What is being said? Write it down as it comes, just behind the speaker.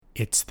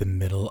It's the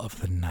middle of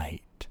the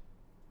night.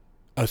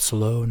 A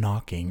slow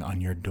knocking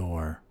on your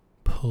door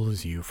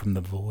pulls you from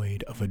the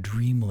void of a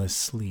dreamless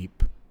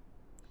sleep.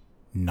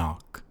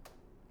 Knock,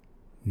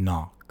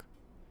 knock,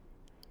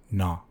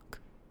 knock.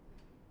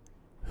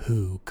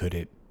 Who could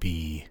it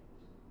be?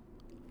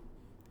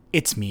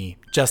 It's me,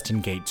 Justin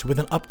Gates, with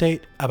an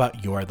update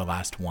about You're the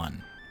Last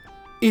One.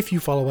 If you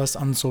follow us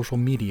on social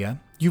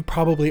media, you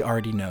probably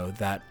already know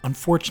that,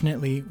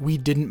 unfortunately, we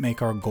didn't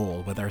make our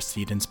goal with our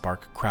Seed and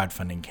Spark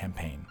crowdfunding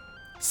campaign.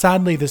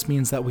 Sadly, this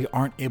means that we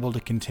aren't able to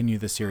continue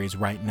the series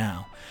right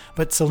now,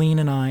 but Celine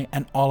and I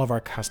and all of our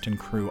cast and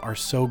crew are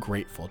so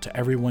grateful to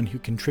everyone who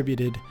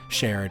contributed,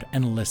 shared,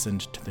 and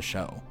listened to the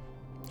show.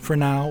 For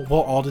now,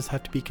 we'll all just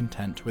have to be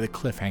content with a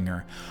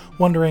cliffhanger,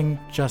 wondering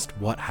just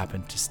what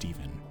happened to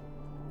Stephen.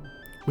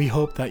 We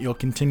hope that you'll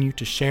continue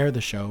to share the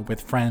show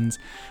with friends,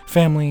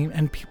 family,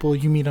 and people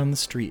you meet on the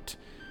street.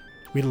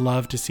 We'd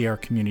love to see our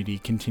community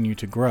continue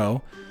to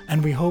grow,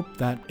 and we hope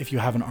that if you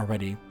haven't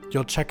already,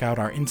 you'll check out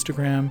our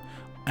Instagram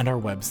and our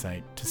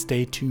website to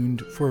stay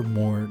tuned for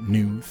more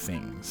new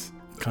things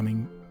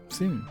coming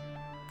soon,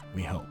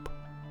 we hope.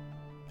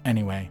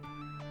 Anyway,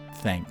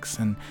 thanks,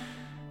 and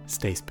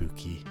stay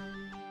spooky.